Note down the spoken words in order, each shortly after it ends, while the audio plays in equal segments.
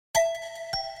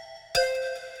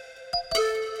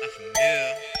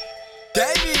Yeah.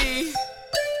 Davey,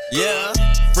 yeah,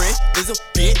 Fresh is a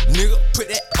big nigga, put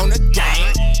that on the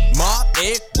game. Mob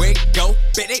everywhere go,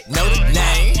 bet they know the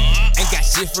name. Ain't got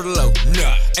shit for the low,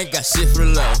 nah, ain't got shit for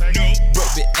the low. Bro,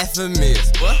 be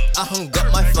FMS, what? I hung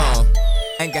up my phone.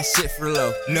 Ain't got shit for the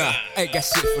low, nah, ain't got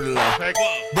shit for the low.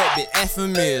 Bro, be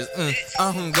FMS, I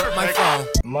hung up my phone.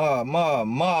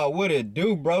 Ma, what it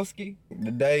do, broski?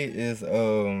 Today is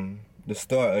the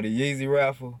start of the Yeezy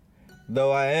Raffle.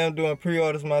 Though I am doing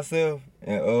pre-orders myself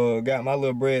and got my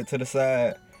little bread to the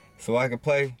side so I can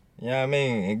play, you know what I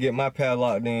mean, and get my pair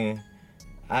locked in.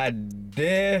 I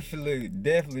definitely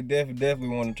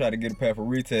want to try to get a pair for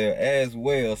retail as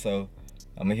well. So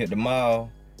I'm gonna hit the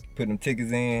mall, put them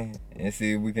tickets in, and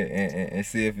see if we can and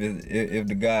see if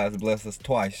the guys bless us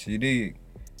twice. You dig?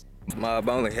 Mob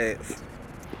only hats.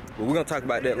 But we're gonna talk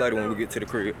about that later when we get to the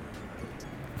crib.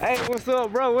 Hey, what's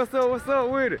up, bro? What's up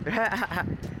with it?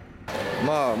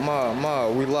 Ma,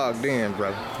 we locked in,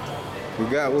 bro. We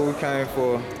got what we came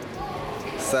for,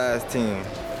 size 10.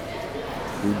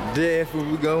 We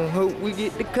definitely gon' hope we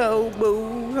get the call,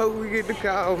 boo. Hope we get the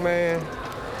call, man.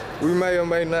 We may or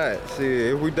may not.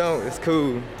 Shit, if we don't, it's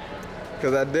cool.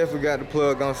 Cause I definitely got the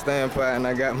plug on standby and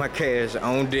I got my cash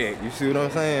on deck. You see what I'm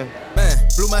saying? Man,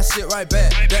 blew my shit right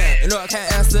back. Damn, you know I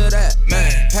can't answer that.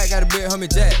 Man, Pat got a big homie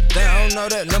Jack. Damn, I don't know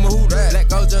that number who that. Black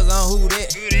gold just on who that.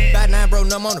 5'9" bro,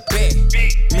 number on the back.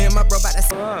 Me and my bro about that.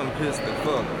 Oh, I'm pissed the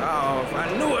fuck off.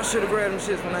 I knew I should've grabbed them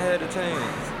shits when I had the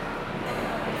chance.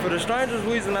 For the strangest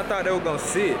reason, I thought they were gonna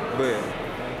sit, but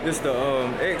it's the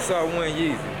XR1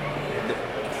 Yeezy. The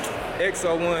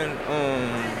XR1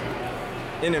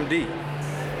 NMD.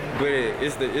 But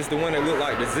it's the one that looked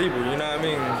like the zebra, you know what I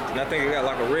mean? And I think it got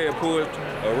like a red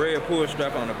pull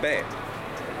strap on the back.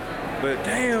 But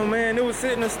damn, man, it was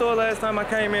sitting in the store last time I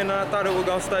came in and I thought it was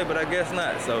gonna stay, but I guess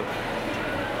not. So,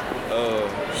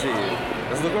 shit,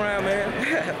 let's look around,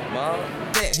 man. Mom.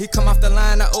 He come off the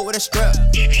line, I over the strap.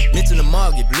 Mention the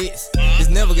mall, get blitz. There's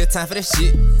never good time for that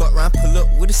shit. Fuck around, pull up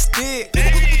with a stick.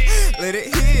 Let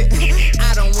it hit.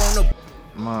 I don't want no.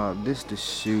 Mob, this the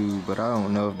shoe, but I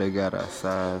don't know if they got our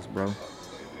size, bro.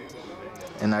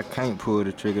 And I can't pull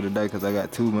the trigger today because I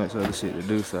got too much other shit to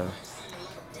do, so.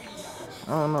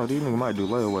 I don't know, these niggas might do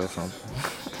layaway or something.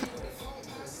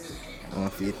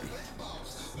 150.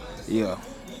 Yeah.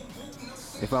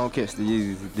 If I don't catch the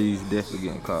Yeezys, these definitely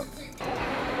getting caught.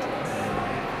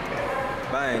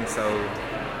 Bang, so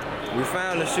we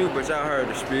found the shoe, but y'all heard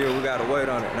the spiel. We gotta wait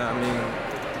on it, know what I mean?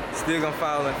 Still gonna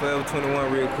follow in Forever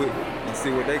 21 real quick and see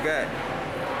what they got.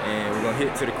 And we're gonna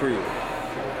hit to the crib.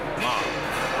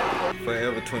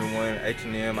 Forever 21,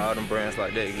 H&M, all them brands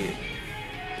like that get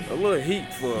a little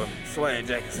heat for swag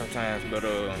jackets sometimes, but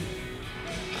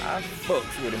I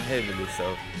fucks with them heavily,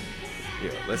 so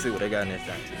yeah, let's see what they got next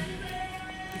time.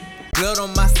 Blood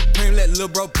on my Supreme, let lil'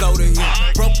 bro blow the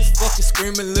heat. Broke his fucking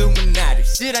screaming Illuminati.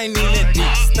 Shit ain't even that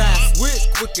deep. Style switch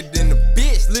quicker than the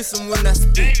bitch. Listen when I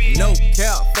speak. No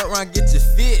cap, fuck around, get your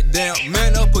fit down.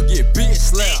 Man up or get bitch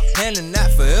slapped. Handing out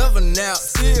forever now.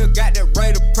 Still got that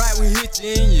rate of pride, we hit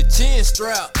you in your chin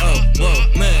strap. Oh,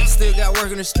 whoa, man, still got work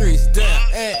in the streets. Damn,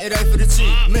 and it ain't for the cheap.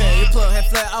 Man, your plug had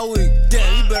flat all week. Damn,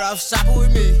 you better off shopping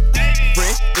with me.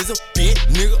 Fresh is a big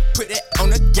nigga, put that on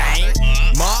the game.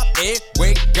 Mob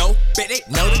everywhere go, bet they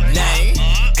know the name.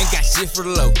 Ain't got shit for the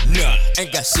low, nah,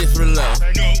 ain't got shit for the low.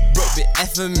 Bro, be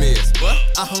FMS, what?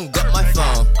 I hung up my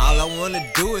phone. All I wanna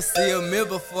do is see a meal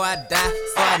before I die.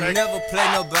 So I never play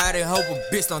nobody, hope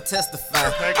a bitch don't testify.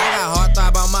 I got hard thought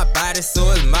about my body, so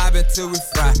it's mobbing till we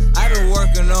fry. I been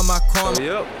working on my karma.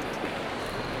 Yep,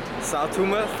 saw too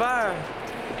much fire.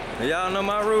 Y'all know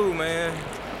my rule, man.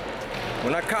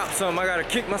 When I cop something, I gotta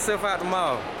kick myself out the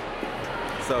mall.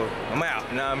 So I'm out,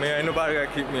 you know what I mean? Ain't nobody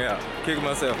gotta kick me out. Kicking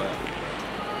myself out.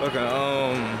 Okay,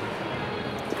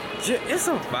 it's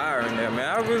some fire in there, man.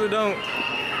 I really don't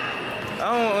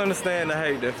understand the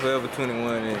hate that Forever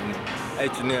 21 and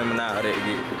H&M and all that get.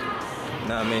 You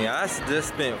know what I mean? I just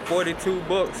spent 42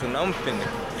 bucks and I'm finna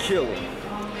kill them.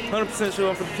 100% sure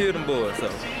I'm finna kill them boys, so.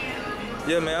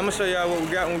 Yeah, man, I'm gonna show y'all what we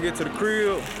got when we get to the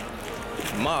crib.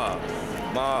 Mob.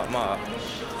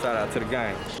 Shout out to the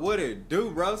gang. What it do,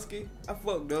 broski? I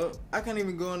fucked up. I can't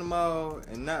even go in the mall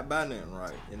and not buy nothing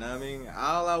right. You know what I mean?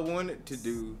 All I wanted to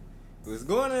do was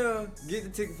go in there, get the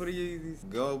ticket for the Yeezys,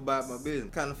 go about my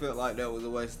business. Kind of felt like that was a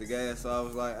waste of gas, so I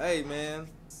was like, hey man,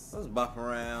 let's bop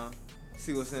around,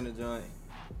 see what's in the joint.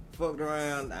 Fucked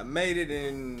around. I made it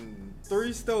in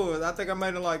 3 stores. I think I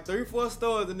made it like 3 or 4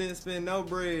 stores and didn't spend no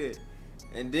bread.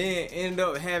 And then ended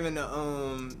up having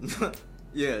the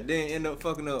yeah, then end up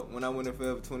fucking up when I went in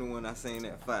Forever 21. I seen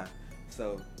that fire.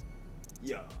 So,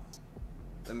 yeah,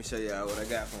 Let me show y'all what I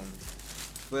got from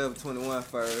Forever 21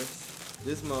 first.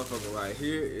 This motherfucker right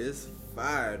here is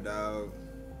fire, dog.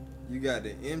 You got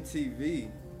the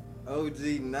MTV OG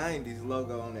 90s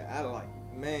logo on it. I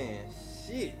like, man,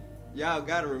 shit. Y'all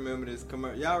gotta remember this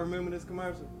commercial. Y'all remember this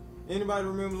commercial? Anybody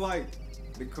remember like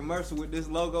the commercial with this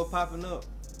logo popping up?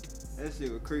 That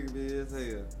shit was creepy as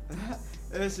hell.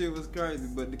 That shit was crazy.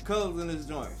 But the colors in this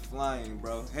joint, flying,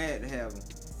 bro. Had to have them.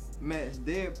 Match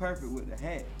dead perfect with the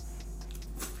hat.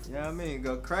 You know what I mean?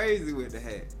 Go crazy with the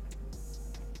hat.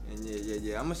 And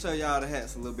yeah. I'm gonna show y'all the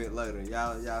hats a little bit later.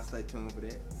 Y'all stay tuned for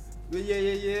that. But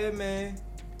yeah, man.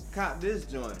 Cop this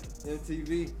joint.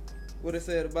 MTV. What it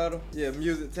said about them? Yeah,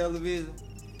 music television.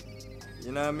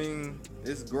 You know what I mean?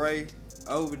 It's gray,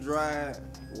 overdried,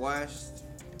 washed.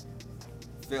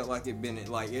 Felt like it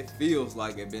feels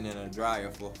like it been in a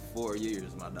dryer for 4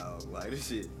 years, my dog. Like this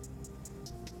shit.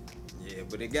 Yeah,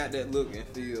 but it got that look and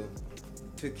feel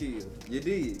to kill. You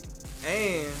dig?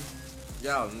 And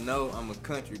y'all know I'm a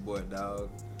country boy, dog.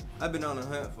 I've been on the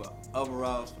hunt for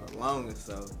overalls for the longest,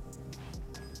 so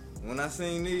when I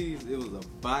seen these, it was a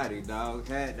body, dog.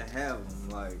 Had to have them.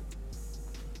 Like,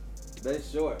 they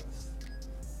shorts.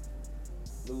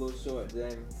 The little short,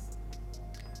 Jamie.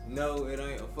 No, it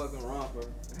ain't a fucking romper.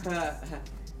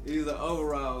 These are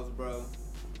overalls, bro.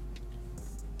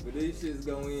 But these shits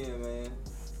go in, man.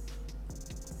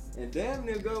 And damn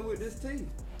near go with this tee.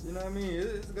 You know what I mean?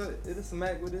 It'll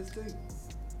smack with this tee.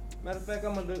 Matter of fact,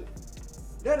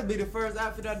 that'll be the first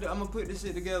outfit I do. I'm gonna put this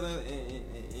shit together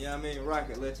and you know what I mean, rock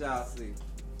it, let y'all see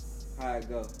how it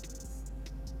go.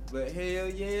 But hell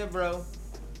yeah, bro.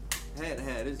 Had to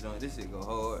have this joint. This shit go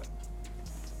hard.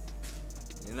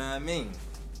 You know what I mean?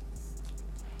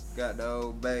 Got the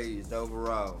old beige, the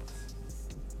overalls.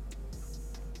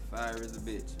 Fire as a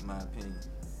bitch, in my opinion.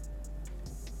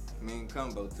 Mean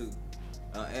combo too.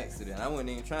 On accident. I wasn't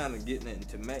even trying to get nothing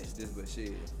to match this, but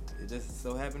shit, it just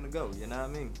so happened to go, you know what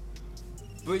I mean?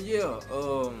 But yeah,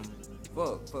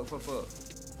 fuck.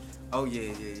 Oh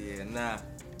yeah. Nah,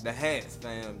 the hats,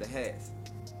 fam, the hats.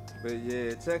 But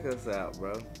yeah, check us out,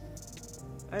 bro.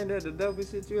 Ain't that the dopest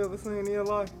shit you ever seen in your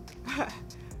life?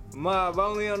 Mob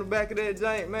only on the back of that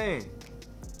joint, man.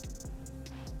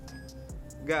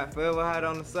 Got Forever Hot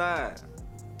on the side.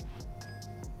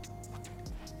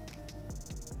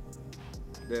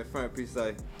 That front piece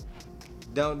say,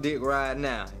 don't dick ride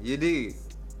now. You dig?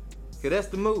 Cause that's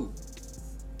the move.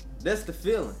 That's the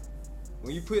feeling.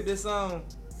 When you put this on,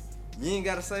 you ain't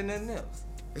gotta say nothing else.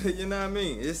 You know what I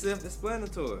mean? It's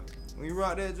self-explanatory. When you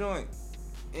rock that joint,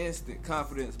 instant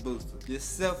confidence booster. Your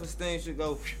self-esteem should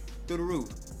go through the roof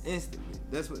instantly.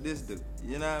 That's what this do.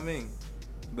 You know what I mean?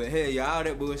 But hell, yeah, all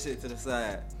that bullshit to the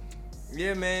side.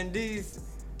 Yeah, man, these,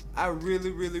 I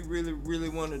really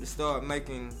wanted to start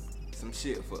making some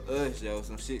shit for us, yo.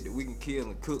 Some shit that we can kill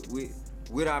and cook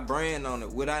with our brand on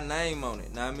it, with our name on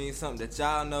it. Know what I mean? Something that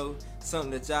y'all know, something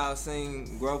that y'all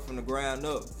seen grow from the ground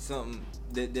up, something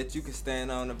that you can stand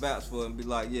on and vouch for and be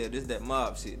like, yeah, this that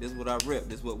mob shit. This what I rep.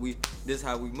 This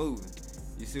how we moving.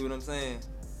 You see what I'm saying?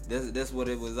 That's what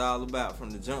it was all about from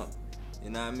the jump.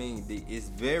 You know what I mean? It's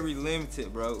very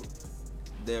limited, bro.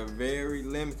 They're very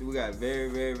limited. We got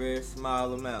very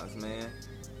small amounts, man.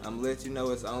 I'm gonna let you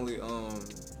know it's only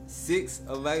 6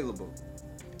 available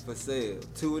for sale.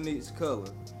 2 in each color.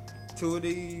 2 of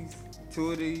these,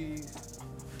 2 of these,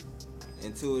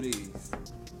 and 2 of these.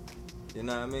 You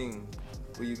know what I mean?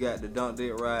 Where you got the Don't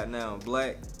Dick Ride Now in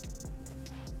black,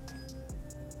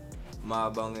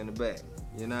 mob only in the back.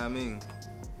 You know what I mean?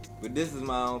 But this is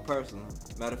my own personal.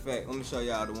 Matter of fact, let me show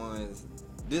y'all the ones.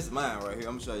 This is mine right here.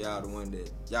 I'm gonna show y'all the one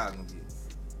that y'all gonna get.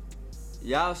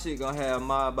 Y'all shit gonna have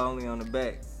mob only on the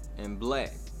back in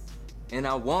black. And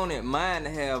I wanted mine to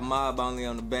have mob only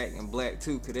on the back in black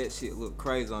too, cause that shit look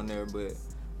crazy on there. But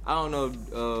I don't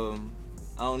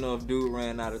know if dude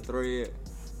ran out of thread,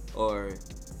 or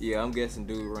yeah, I'm guessing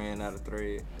dude ran out of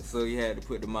thread. So he had to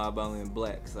put the mob only in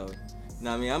black. So, you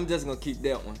know what I mean? I'm just gonna keep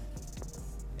that one.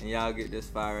 And y'all get this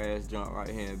fire ass joint right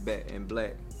here in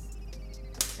black.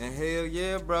 And hell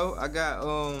yeah, bro. I got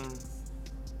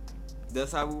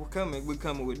that's how we were coming. We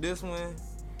coming with this one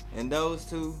and those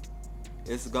 2.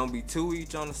 It's gonna be 2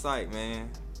 each on the site, man.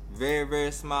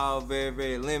 Very small,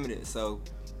 very limited. So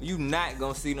you not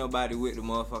gonna see nobody with the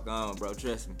motherfucker on, bro.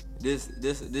 Trust me. This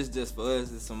just for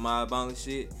us. It's some mob only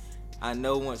shit. I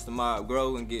know once the mob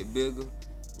grow and get bigger,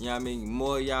 you know what I mean,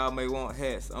 more y'all may want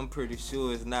hats. I'm pretty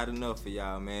sure it's not enough for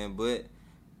y'all, man. But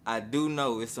I do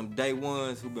know it's some day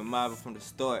ones who been mobbing from the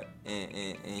start, and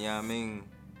you know what I mean.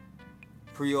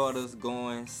 Pre-orders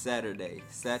going Saturday.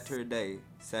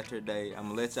 I'm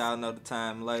gonna let y'all know the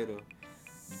time later.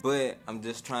 But I'm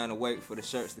just trying to wait for the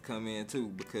shirts to come in too,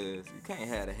 because you can't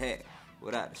have the hat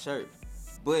without the shirt.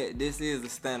 But this is a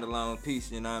standalone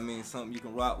piece, you know what I mean? Something you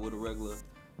can rock with a regular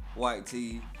white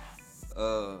tee,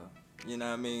 you know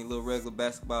what I mean? Little regular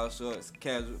basketball shorts,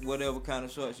 casual, whatever kind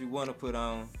of shorts you want to put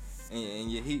on,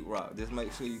 and your heat rock. Just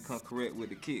make sure you come correct with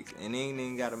the kicks. And they ain't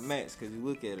even got to match, because you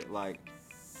look at it like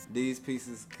these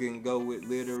pieces can go with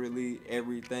literally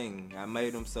everything. I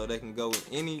made them so they can go with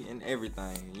any and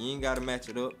everything. You ain't got to match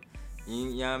it up. You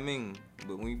know what I mean?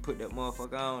 But when you put that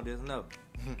motherfucker on, just know.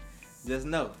 Just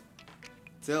know.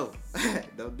 Tell them.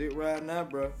 Don't dick right now,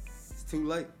 bro. It's too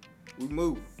late. We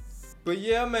move. But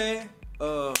yeah, man.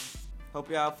 Hope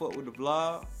y'all fuck with the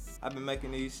vlog. I've been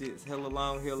making these shits hella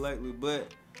long here lately,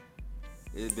 but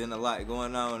it's been a lot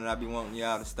going on, and I be wanting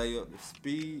y'all to stay up to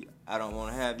speed. I don't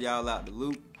want to have y'all out the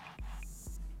loop.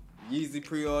 Yeezy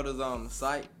pre-orders on the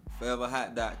site,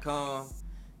 foreverhot.com.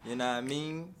 You know what I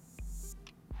mean?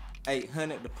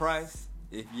 $800 the price.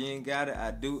 If you ain't got it,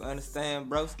 I do understand,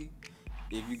 broski.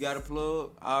 If you got a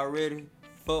plug already,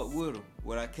 fuck with them.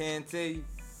 What I can tell you,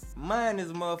 mine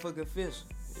is motherfucking official.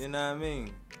 You know what I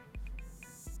mean?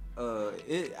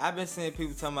 I've been seeing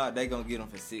people talking about they gonna get them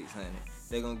for $600.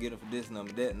 They gonna get them for this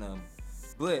number, that number.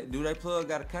 But do they plug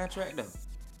got a contract though?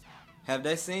 Have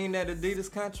they seen that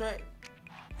Adidas contract?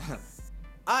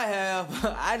 I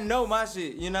have. I know my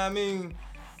shit. You know what I mean?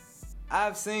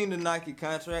 I've seen the Nike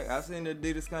contract. I've seen the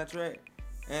Adidas contract.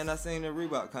 And I seen the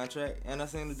Reebok contract. And I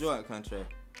seen the Jordan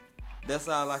contract. That's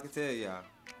all I can tell y'all.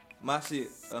 My shit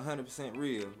 100%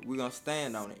 real. We gonna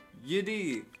stand on it. You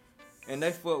did. And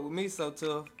they fucked with me so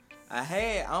tough.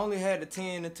 I only had the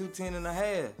 10 and 2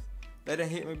 10.5. They done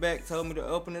hit me back, told me to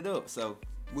open it up. So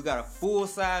we got a full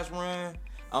size run.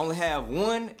 I only have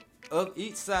one of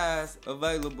each size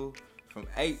available from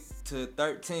 8 to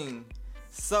 13.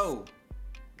 So,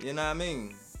 you know what I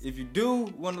mean? If you do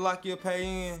want to lock your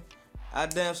pay in, I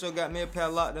damn sure got me a pair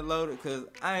locked and loaded, because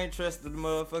I ain't trusted the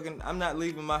motherfucking, I'm not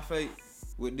leaving my fate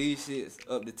with these shits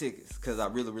up the tickets, because I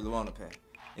really, really want to pay.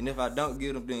 And if I don't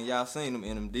get them, then y'all seen them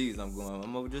NMDs I'm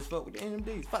gonna just fuck with the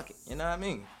NMDs. Fuck it, you know what I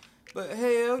mean? But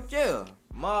hell yeah.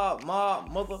 Mob,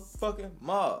 motherfucking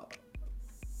mob.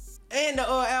 And the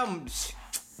album,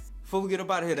 before we get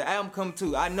up out of here, the album come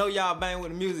too. I know y'all bang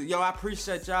with the music. Yo, I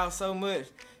appreciate y'all so much.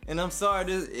 And I'm sorry,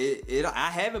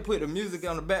 I haven't put the music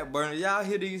on the back burner. Y'all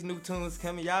hear these new tunes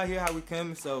coming. Y'all hear how we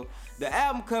coming. So the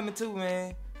album coming too,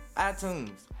 man.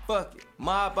 iTunes, fuck it.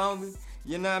 Mob only.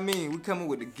 You know what I mean? We coming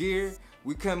with the gear.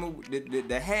 We coming with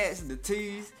the hats, the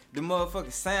tees, the motherfucking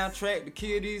soundtrack to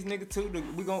kill these niggas too.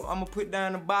 I'm gonna put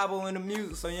down the Bible and the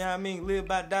music, so you know what I mean? Live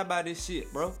by, die by this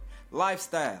shit, bro.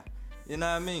 Lifestyle. You know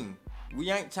what I mean? We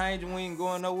ain't changing, we ain't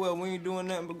going nowhere, we ain't doing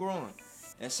nothing but growing.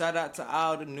 And shout out to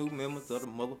all the new members of the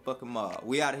motherfucking mob.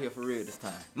 We out of here for real this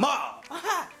time. Mob!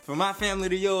 From my family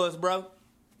to yours, bro.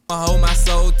 I hold my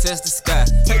soul, test the sky.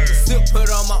 Take a sip, put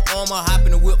on my armor, hop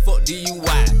in the whip, fuck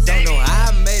DUI. Don't know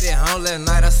how I made it home last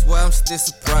night, I swear I'm still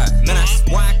surprised. Man, I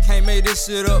swear I can't make this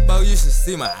shit up, bro, you should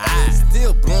see my eyes.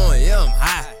 Still blowing, yeah, I'm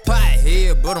high. Pot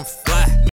head, but I'm fly.